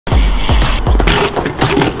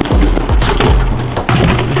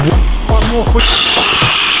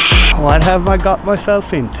What have I got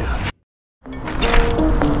myself into?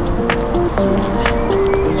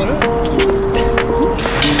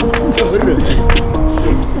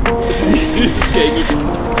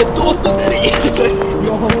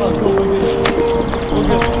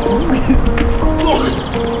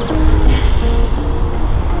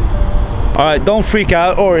 Alright, don't freak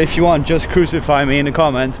out, or if you want, just crucify me in the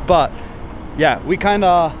comments. But yeah, we kind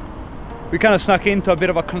of snuck into a bit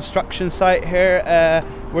of a construction site here,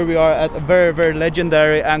 where we are at a very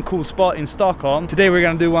legendary and cool spot in Stockholm. Today we're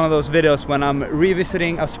gonna do one of those videos when I'm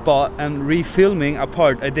revisiting a spot and refilming a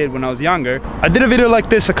part I did when I was younger. I did a video like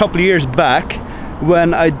this a couple of years back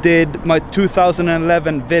when I did my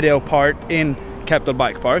 2011 video part in Capital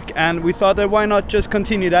Bike Park, and we thought that why not just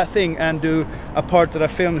continue that thing and do a part that I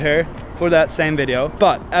filmed here for that same video.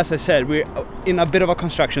 But as I said, we're in a bit of a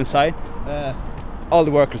construction site. All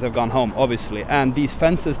the workers have gone home, obviously, and these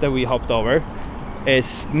fences that we hopped over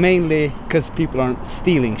is mainly because people aren't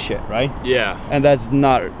stealing shit, right? Yeah. And that's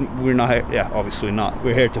not, we're not here, yeah, obviously not.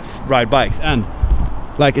 We're here to ride bikes, and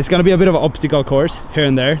like it's gonna be a bit of an obstacle course here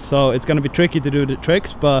and there, so it's gonna be tricky to do the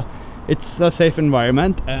tricks, but it's a safe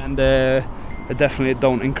environment, and I definitely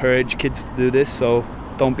don't encourage kids to do this, so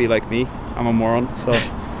don't be like me. I'm a moron, so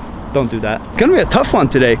don't do that. It's gonna be a tough one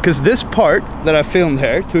today, because this part that I filmed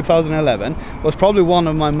here, 2011, was probably one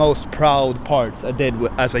of my most proud parts I did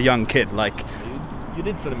as a young kid. Like, you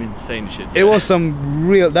did some insane shit. It was some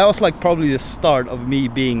real, that was like probably the start of me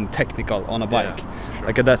being technical on a bike. Yeah, sure.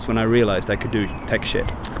 Like that's when I realized I could do tech shit.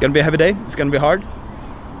 It's gonna be a heavy day, it's gonna be hard.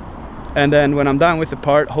 And then when I'm done with the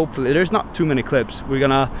part, hopefully, there's not too many clips. We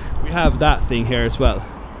have that thing here as well.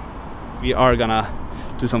 We are gonna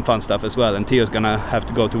do some fun stuff as well, and Theo's gonna have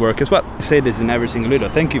to go to work as well. I say this in every single video.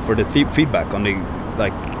 Thank you for the feedback on the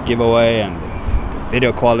like giveaway and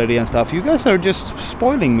video quality and stuff. You guys are just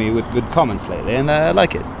spoiling me with good comments lately, and I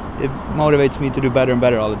like it. It motivates me to do better and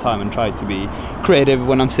better all the time and try to be creative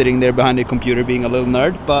when I'm sitting there behind the computer being a little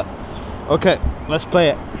nerd. But okay, let's play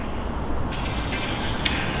it.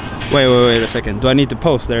 Wait a second. Do I need to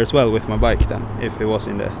pose there as well with my bike then, if it was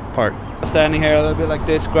in the part? Standing here a little bit like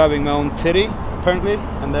this, grabbing my own titty, apparently,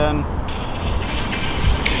 and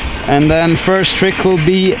then first trick will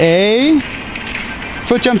be a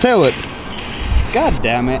foot jump tail whip. God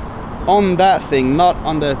damn it. On that thing, not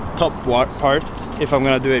on the top part, if I'm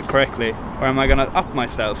gonna do it correctly, or am I gonna up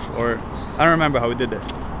myself, or I don't remember how we did this.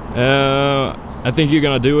 I think you're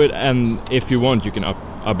gonna do it, and if you want, you can up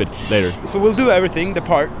it later. So we'll do everything, the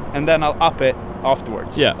part, and then I'll up it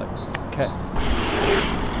afterwards. Yeah. Okay.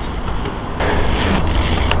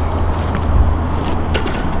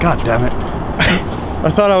 God damn it.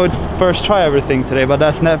 I thought I would first try everything today, but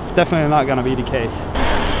that's definitely not gonna be the case.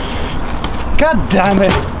 God damn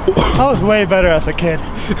it. I was way better as a kid.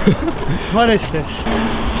 What is this?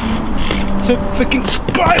 So freaking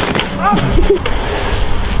scribe!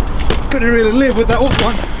 Couldn't really live with that old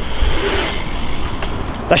one.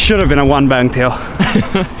 That should have been a one bang tail.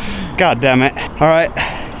 God damn it. Alright,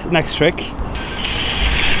 next trick.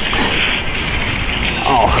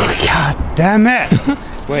 Oh, god damn it.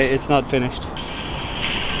 Wait, it's not finished.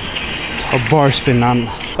 A bar spin on.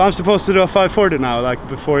 So I'm supposed to do a 540 now, like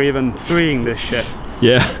before even freeing this shit.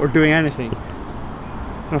 Yeah. Or doing anything.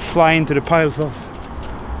 I'm gonna fly into the piles of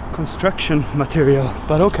construction material,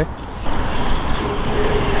 but okay.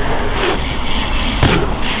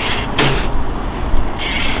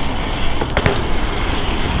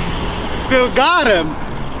 Still got him.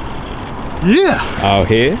 Yeah. Out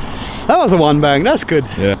here. That was a one bang. That's good.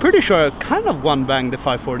 Yeah. Pretty sure I kind of one banged the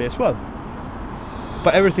 540 as well.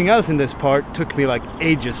 But everything else in this part took me like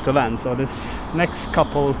ages to land. So this next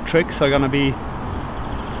couple tricks are gonna be.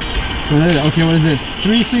 Okay, what is this?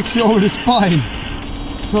 360 over the spine.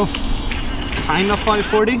 Tough. Kind of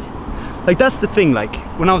 540. Like that's the thing. Like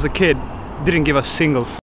when I was a kid, didn't give a single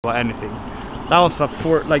f about anything. That was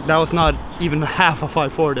that was not even half a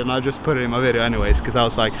 540, and I just put it in my video anyways because I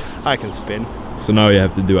was like, I can spin. So now you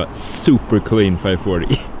have to do a super clean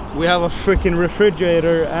 540. We have a freaking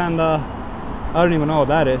refrigerator, and I don't even know what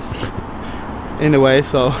that is. In a way,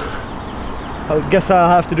 so I guess I'll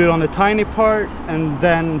have to do it on the tiny part and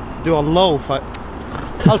then do a low fight.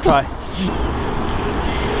 I'll try.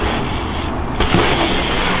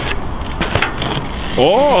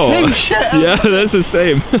 Oh! Same shit! Yeah, that's the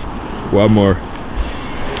same. One more.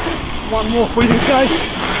 One more for you guys.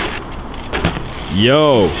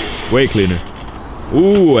 Yo, way cleaner.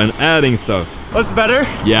 Ooh, and adding stuff. Was it better?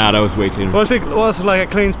 Yeah, that was way cleaner. Was it like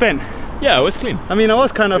a clean spin? Yeah, it was clean. I mean, I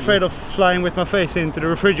was kind of afraid of flying with my face into the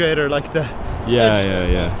refrigerator like the...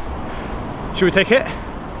 Yeah. Should we take it?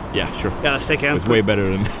 Yeah, sure. Yeah, let's take it. It's way better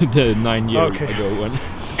than the 9 years ago one.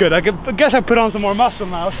 Good, I guess I put on some more muscle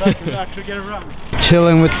now so I can actually get around.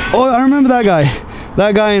 Chilling with... Oh, I remember that guy.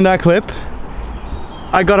 That guy in that clip.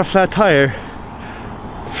 I got a flat tire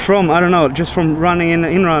from, I don't know, just from running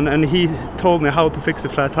in run, and he told me how to fix a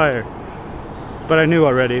flat tire. But I knew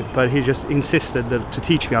already, but he just insisted to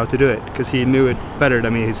teach me how to do it because he knew it better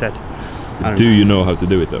than me, he said. Do you know how to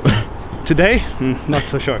do it though? Today? Not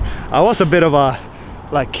so sure. I was a bit of a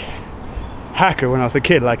like hacker when I was a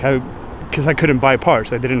kid, like because I couldn't buy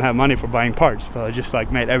parts. I didn't have money for buying parts, but I just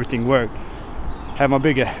like made everything work. Had my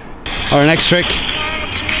big our next trick.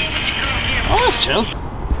 Oh, that's chill.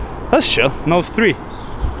 That's chill. Nose 3.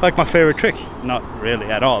 Like my favorite trick. Not really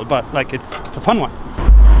at all, but like it's a fun one.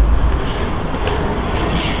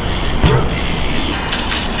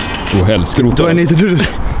 Oh, hell, do I need to do this?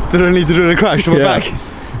 Do I need to do the crash to my back?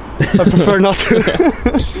 I prefer not to.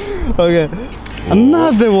 Okay.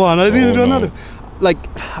 Another one. I need to do another. Like,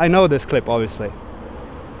 I know this clip obviously,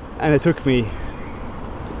 and it took me.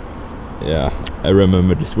 Yeah, I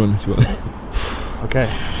remember this one as well. Okay.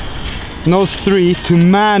 Nose 3 to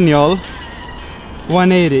manual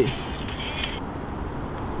 180.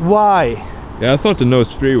 Why? Yeah, I thought the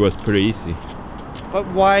nose 3 was pretty easy. But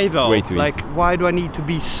why though? Way too like, easy. why do I need to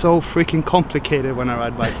be so freaking complicated when I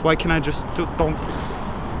ride bikes? Why can't I just do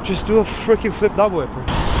a freaking flip double whipper?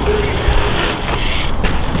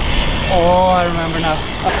 Oh, I remember now.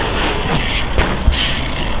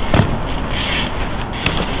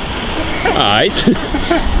 Alright.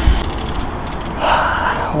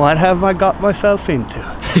 What have I got myself into?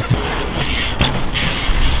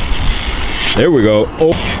 There we go.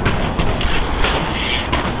 Oh.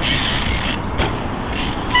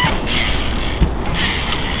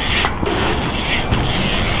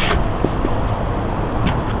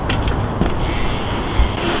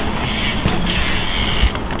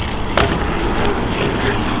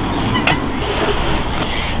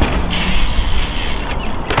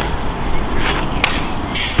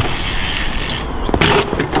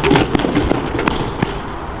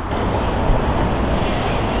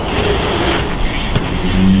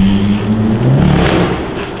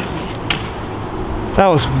 That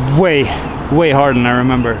was way harder than I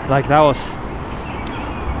remember. Like that was...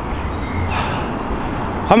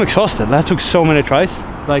 I'm exhausted. That took so many tries.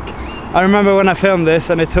 Like, I remember when I filmed this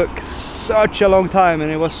and it took such a long time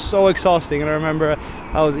and it was so exhausting, and I remember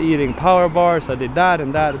I was eating power bars, I did that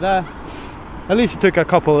and that and that. At least it took a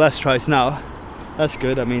couple less tries now. That's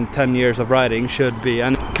good. I mean, 10 years of riding should be.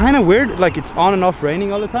 And kind of weird, like it's on and off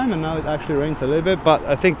raining all the time, and now it actually rains a little bit, but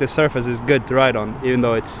I think the surface is good to ride on, even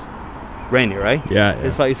though it's rainy, right? Yeah,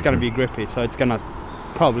 it's like it's gonna be grippy, so it's gonna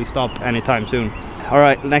probably stop anytime soon. All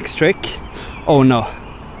right, next trick. Oh no,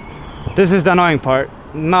 this is the annoying part.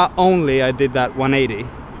 Not only I did that 180,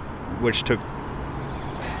 which took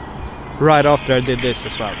right after I did this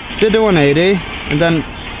as well. Did the 180 and then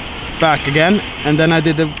back again, and then I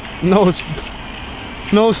did the nose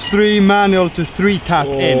 3 manual to 3 tap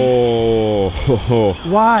in.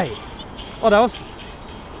 Why? Oh, that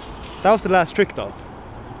was the last trick though.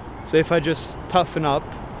 So if I just toughen up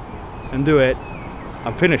and do it,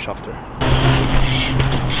 I'm finished after.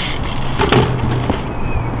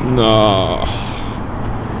 No.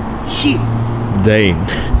 Shit. Dang.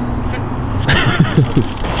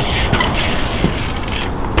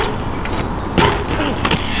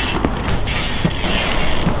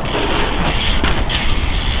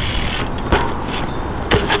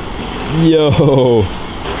 Yo.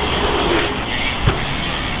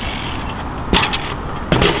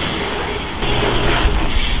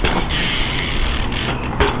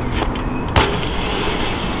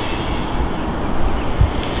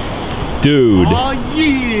 Dude. Oh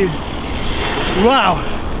yeah! Wow!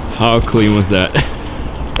 How clean was that?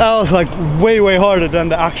 That was like way harder than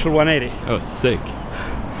the actual 180. That was sick.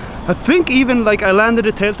 I think even like I landed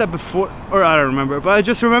a tail tap before, or I don't remember, but I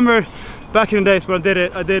just remember back in the days when I did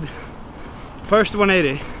it, I did first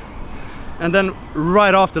 180 and then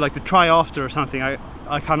right after, like the try after or something, I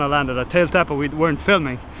kind of landed a tail tap, but we weren't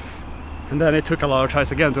filming, and then it took a lot of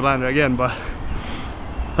tries again to land it again. But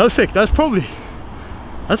that was sick.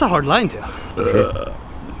 That's a hard line too.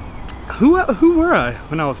 Who were I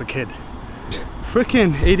when I was a kid?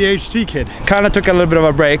 Freaking ADHD kid. Kind of took a little bit of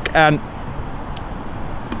a break, and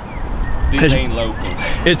These ain't local.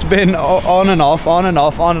 It's been on and off,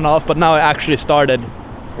 but now it actually started,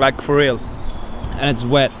 like for real. And it's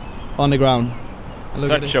wet on the ground.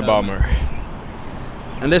 Such a bummer.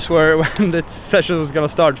 And this were when the session was gonna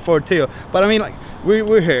start for Theo. But I mean, like,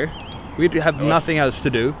 we're here. We have nothing else to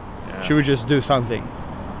do. Yeah. Should we just do something?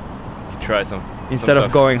 Try some instead of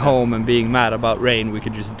stuff, going yeah. home and being mad about rain, we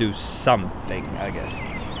could just do something, I guess.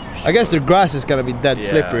 I guess the grass is gonna be dead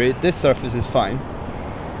slippery. This surface is fine.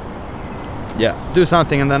 Yeah, do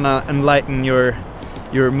something and then enlighten your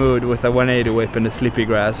mood with a 180 whip in the sleepy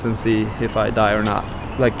grass and see if I die or not.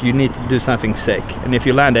 Like, you need to do something sick, and if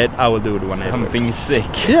you land it, I will do the 180 Something whip.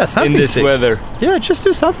 sick. Yeah, something in this sick. weather. Yeah, just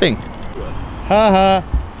do something. Haha,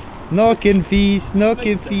 knock-in fees,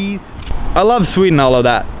 knock-in fees. I love Sweden, all of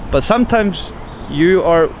that, but sometimes you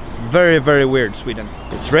are very, very weird, Sweden.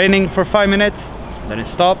 It's raining for 5 minutes, then it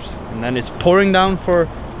stops, and then it's pouring down for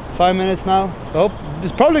 5 minutes now. So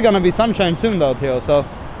there's probably gonna be sunshine soon though, Theo, so.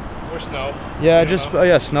 Or snow. Yeah, just,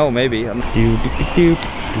 yeah, snow maybe.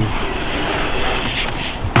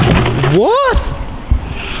 What?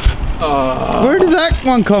 Where did that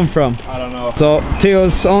one come from? I don't know. So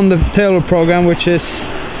Theo's on the Taylor program, which is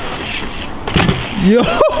yo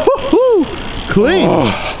clean.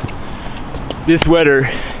 Oh, this weather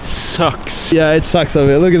sucks. Yeah, it sucks of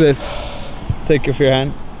it. Look at this. Take off your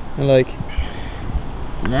hand and like.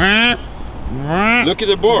 Look at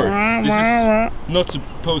the board. This is not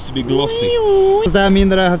supposed to be glossy. Does that mean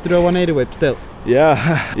that I have to do a 180 whip still?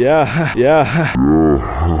 Yeah, yeah, yeah.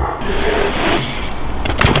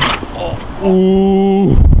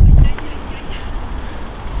 Ooh.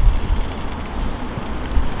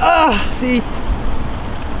 Ah, seat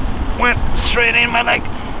went straight in my leg.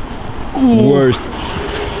 Ooh. Worst.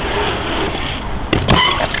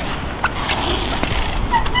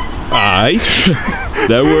 Alright.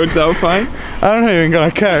 That worked out fine. I'm not even gonna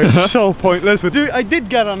care, it's so pointless. But dude, I did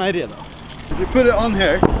get an idea though. If you put it on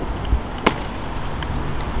here,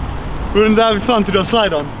 wouldn't that be fun to do a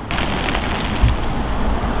slide on?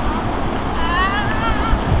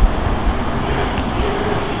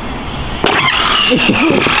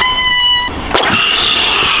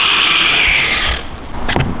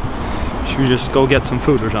 Should we just go get some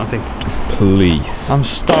food or something? Please. I'm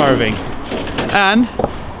starving. And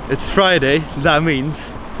it's Friday, that means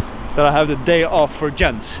that I have the day off for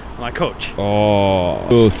Jens, my coach. Oh,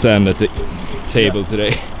 we'll stand at the table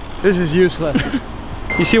today. This is useless.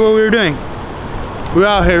 You see what we were doing? We're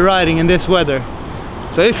out here riding in this weather.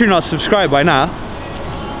 So if you're not subscribed by now,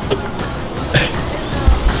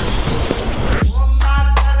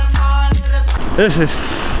 this is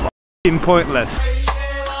f***ing pointless.